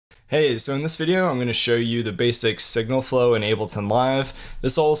Hey, so in this video I'm going to show you the basic signal flow in Ableton Live.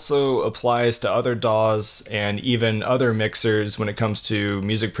 This also applies to other DAWs and even other mixers when it comes to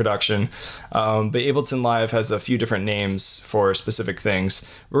music production, but Ableton Live has a few different names for specific things.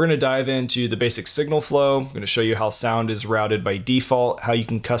 We're going to dive into the basic signal flow. I'm going to show you how sound is routed by default, how you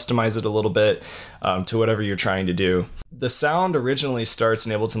can customize it a little bit to whatever you're trying to do. The sound originally starts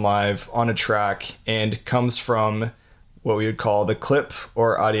in Ableton Live on a track and comes from what we would call the clip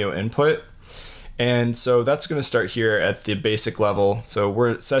or audio input. And so that's going to start here at the basic level. So we're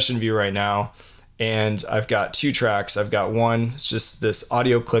at session view right now, and I've got two tracks. I've got one, it's just this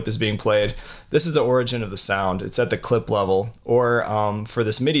audio clip is being played. This is the origin of the sound. It's at the clip level. Or for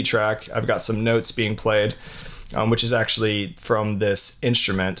this MIDI track, I've got some notes being played, which is actually from this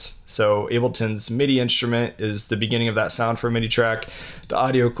instrument. So Ableton's MIDI instrument is the beginning of that sound for a MIDI track. The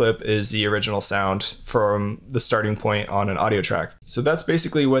audio clip is the original sound from the starting point on an audio track. So that's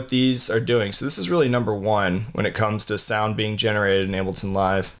basically what these are doing. So this is really number one when it comes to sound being generated in Ableton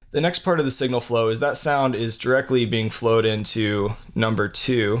Live. The next part of the signal flow is that sound is directly being flowed into number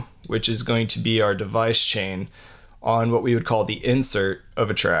two, which is going to be our device chain on what we would call the insert of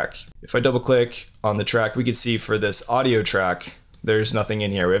a track. If I double click on the track, we can see for this audio track, there's nothing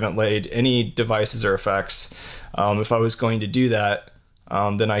in here. We haven't laid any devices or effects. If I was going to do that,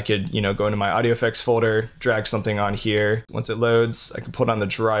 then I could, go into my audio effects folder, drag something on here. Once it loads, I can put on the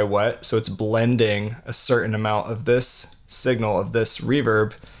dry wet. So it's blending a certain amount of this signal of this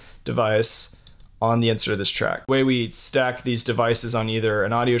reverb device on the insert of this track. The way we stack these devices on either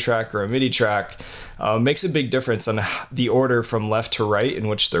an audio track or a MIDI track makes a big difference on the order from left to right in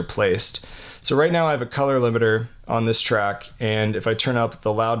which they're placed. So right now I have a color limiter on this track, and if I turn up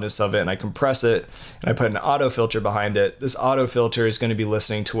the loudness of it and I compress it and I put an auto filter behind it, this auto filter is going to be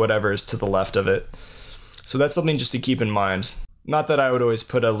listening to whatever is to the left of it. So that's something just to keep in mind. Not that I would always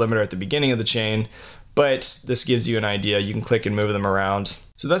put a limiter at the beginning of the chain, but this gives you an idea. You can click and move them around.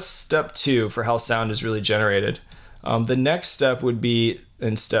 So that's step two for how sound is really generated. The next step would be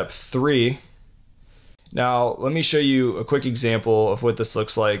in step three. Now, let me show you a quick example of what this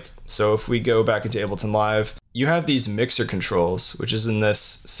looks like. So if we go back into Ableton Live, you have these mixer controls, which is in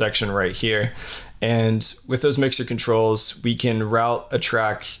this section right here. And with those mixer controls, we can route a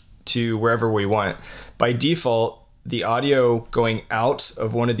track to wherever we want. By default, the audio going out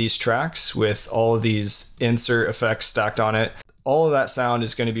of one of these tracks with all of these insert effects stacked on it, all of that sound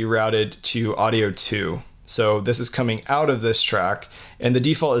is going to be routed to audio 2. So this is coming out of this track, and the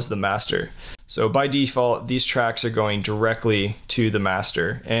default is the master. So by default, these tracks are going directly to the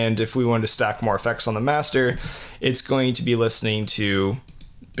master. And if we want to stack more effects on the master, it's going to be listening to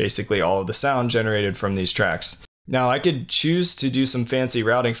basically all of the sound generated from these tracks. Now I could choose to do some fancy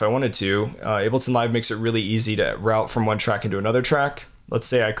routing if I wanted to. Ableton Live makes it really easy to route from one track into another track. Let's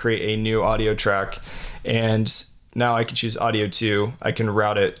say I create a new audio track, and now I can choose audio 2. I can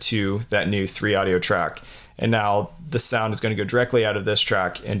route it to that new 3 audio track. And now the sound is going to go directly out of this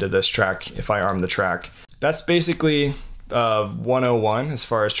track into this track if I arm the track. That's basically 101 as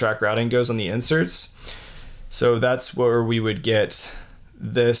far as track routing goes on the inserts. So that's where we would get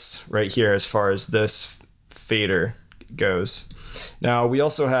this right here as far as this fader goes. Now we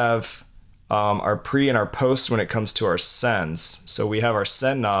also have our pre and our post when it comes to our sends. So we have our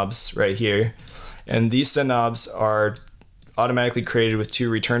send knobs right here, and these send knobs are automatically created with 2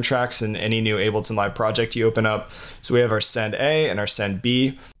 return tracks in any new Ableton Live project you open up. So we have our send A and our send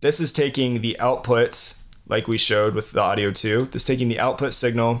B. This is taking the outputs like we showed with the audio 2. This is taking the output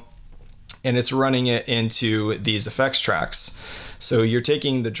signal and it's running it into these effects tracks. So you're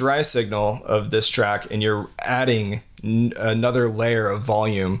taking the dry signal of this track and you're adding another layer of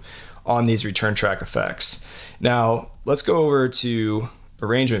volume on these return track effects. Now, let's go over to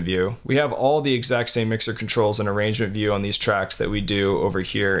arrangement view. We have all the exact same mixer controls in arrangement view on these tracks that we do over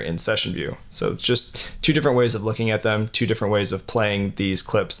here in session view. So just 2 different ways of looking at them, 2 different ways of playing these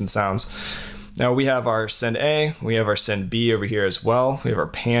clips and sounds. Now we have our send A, we have our send B over here as well. We have our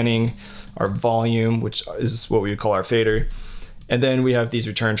panning, our volume, which is what we would call our fader. And then we have these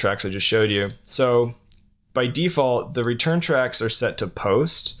return tracks I just showed you. So by default, the return tracks are set to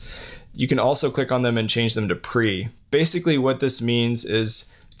post. You can also click on them and change them to pre. Basically what this means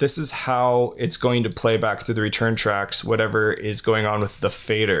is this is how it's going to play back through the return tracks, whatever is going on with the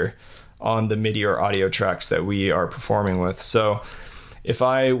fader on the MIDI or audio tracks that we are performing with. So if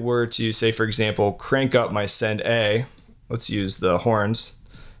I were to say, for example, crank up my send A, let's use the horns,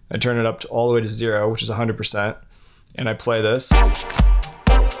 I turn it up to all the way to 0, which is 100%. And I play this,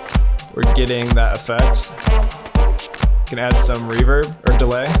 we're getting that effect. Can add some reverb or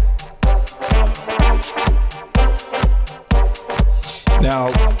delay.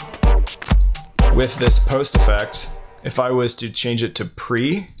 Now, With this post effect, if I was to change it to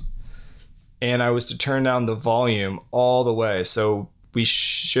pre, and I was to turn down the volume all the way, so we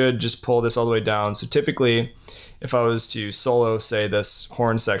should just pull this all the way down. So typically, if I was to solo, say, this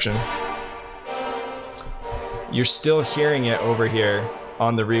horn section, you're still hearing it over here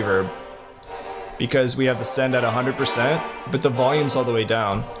on the reverb because we have the send at 100%, but the volume's all the way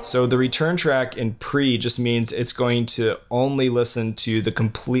down. So the return track in pre just means it's going to only listen to the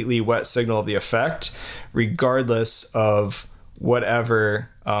completely wet signal of the effect, regardless of whatever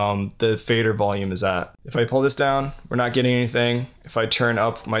the fader volume is at. If I pull this down, we're not getting anything. If I turn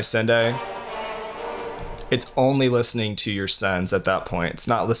up my send A, it's only listening to your sends at that point. It's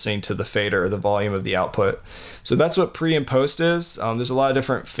not listening to the fader or the volume of the output. So that's what pre and post is. There's a lot of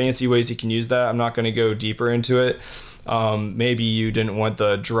different fancy ways you can use that. I'm not gonna go deeper into it. Maybe you didn't want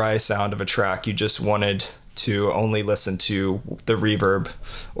the dry sound of a track. You just wanted to only listen to the reverb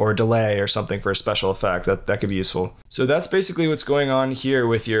or delay or something for a special effect. That could be useful. So that's basically what's going on here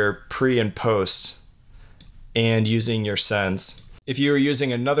with your pre and post and using your sends. If you were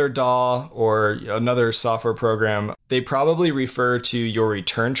using another DAW or another software program, they probably refer to your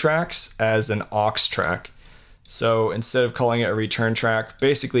return tracks as an aux track. So instead of calling it a return track,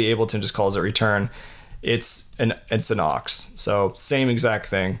 basically Ableton just calls it return. It's an aux. So same exact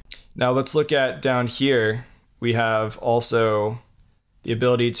thing. Now let's look at down here. We have also the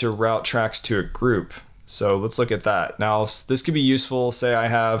ability to route tracks to a group. So let's look at that. Now this could be useful. Say I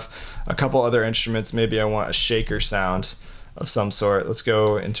have a couple other instruments. Maybe I want a shaker sound of some sort. Let's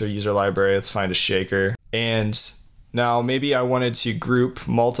go into user library. Let's find a shaker. And now maybe I wanted to group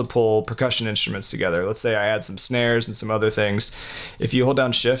multiple percussion instruments together. Let's say I add some snares and some other things. If you hold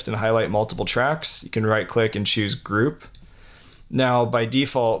down Shift and highlight multiple tracks, you can right click and choose group. Now by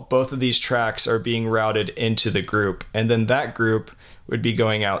default, both of these tracks are being routed into the group, and then that group would be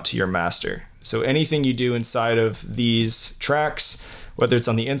going out to your master. So anything you do inside of these tracks, whether it's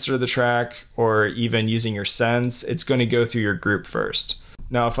on the insert of the track or even using your sends, it's going to go through your group first.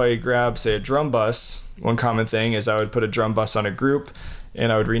 Now if I grab, say, a drum bus, one common thing is I would put a drum bus on a group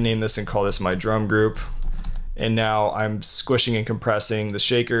and I would rename this and call this my drum group. And now I'm squishing and compressing the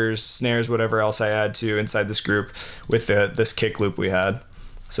shakers, snares, whatever else I add to inside this group with this kick loop we had.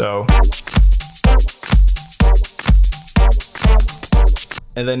 So,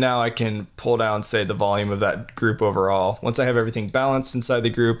 and then now I can pull down, say, the volume of that group overall. Once I have everything balanced inside the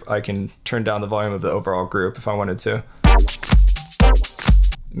group, I can turn down the volume of the overall group if I wanted to.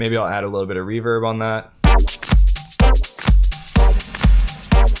 Maybe I'll add a little bit of reverb on that.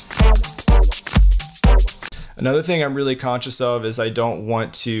 Another thing I'm really conscious of is I don't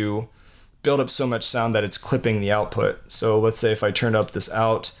want to build up so much sound that it's clipping the output. So let's say if I turn up this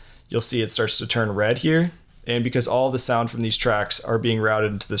out, you'll see it starts to turn red here. And because all the sound from these tracks are being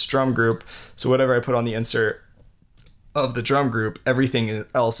routed into this drum group, so whatever I put on the insert of the drum group, everything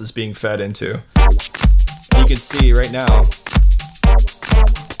else is being fed into. You can see right now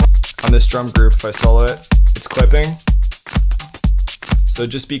on this drum group, if I solo it, it's clipping. So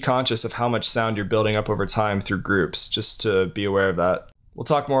just be conscious of how much sound you're building up over time through groups, just to be aware of that. We'll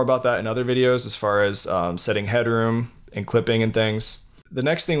talk more about that in other videos as far as setting headroom and clipping and things. The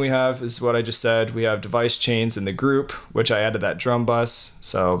next thing we have is what I just said. We have device chains in the group, which I added that drum bus.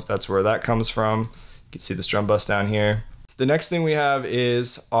 So that's where that comes from. You can see this drum bus down here. The next thing we have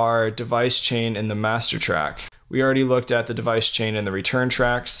is our device chain in the master track. We already looked at the device chain in the return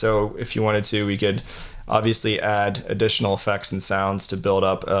track. So if you wanted to, we could obviously add additional effects and sounds to build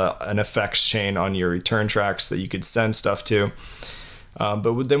up an effects chain on your return tracks that you could send stuff to.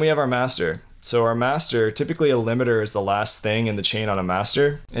 But then we have our master. So our master, typically a limiter is the last thing in the chain on a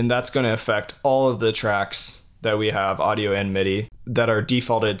master, and that's going to affect all of the tracks that we have, audio and MIDI, that are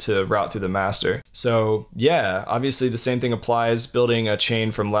defaulted to route through the master. So yeah, obviously the same thing applies, building a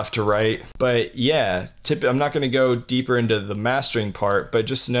chain from left to right. But yeah, I'm not going to go deeper into the mastering part, but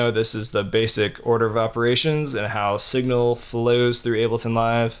just know this is the basic order of operations and how signal flows through Ableton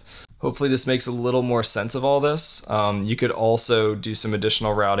Live. Hopefully this makes a little more sense of all this. You could also do some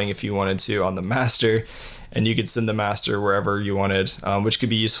additional routing if you wanted to on the master, and you could send the master wherever you wanted, which could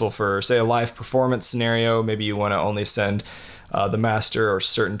be useful for, say, a live performance scenario. Maybe you want to only send the master or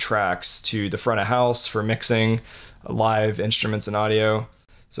certain tracks to the front of house for mixing live instruments and audio.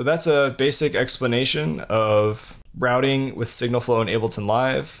 So that's a basic explanation of routing with signal flow in Ableton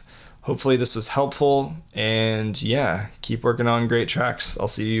Live. Hopefully this was helpful, and yeah, keep working on great tracks. I'll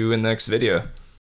see you in the next video.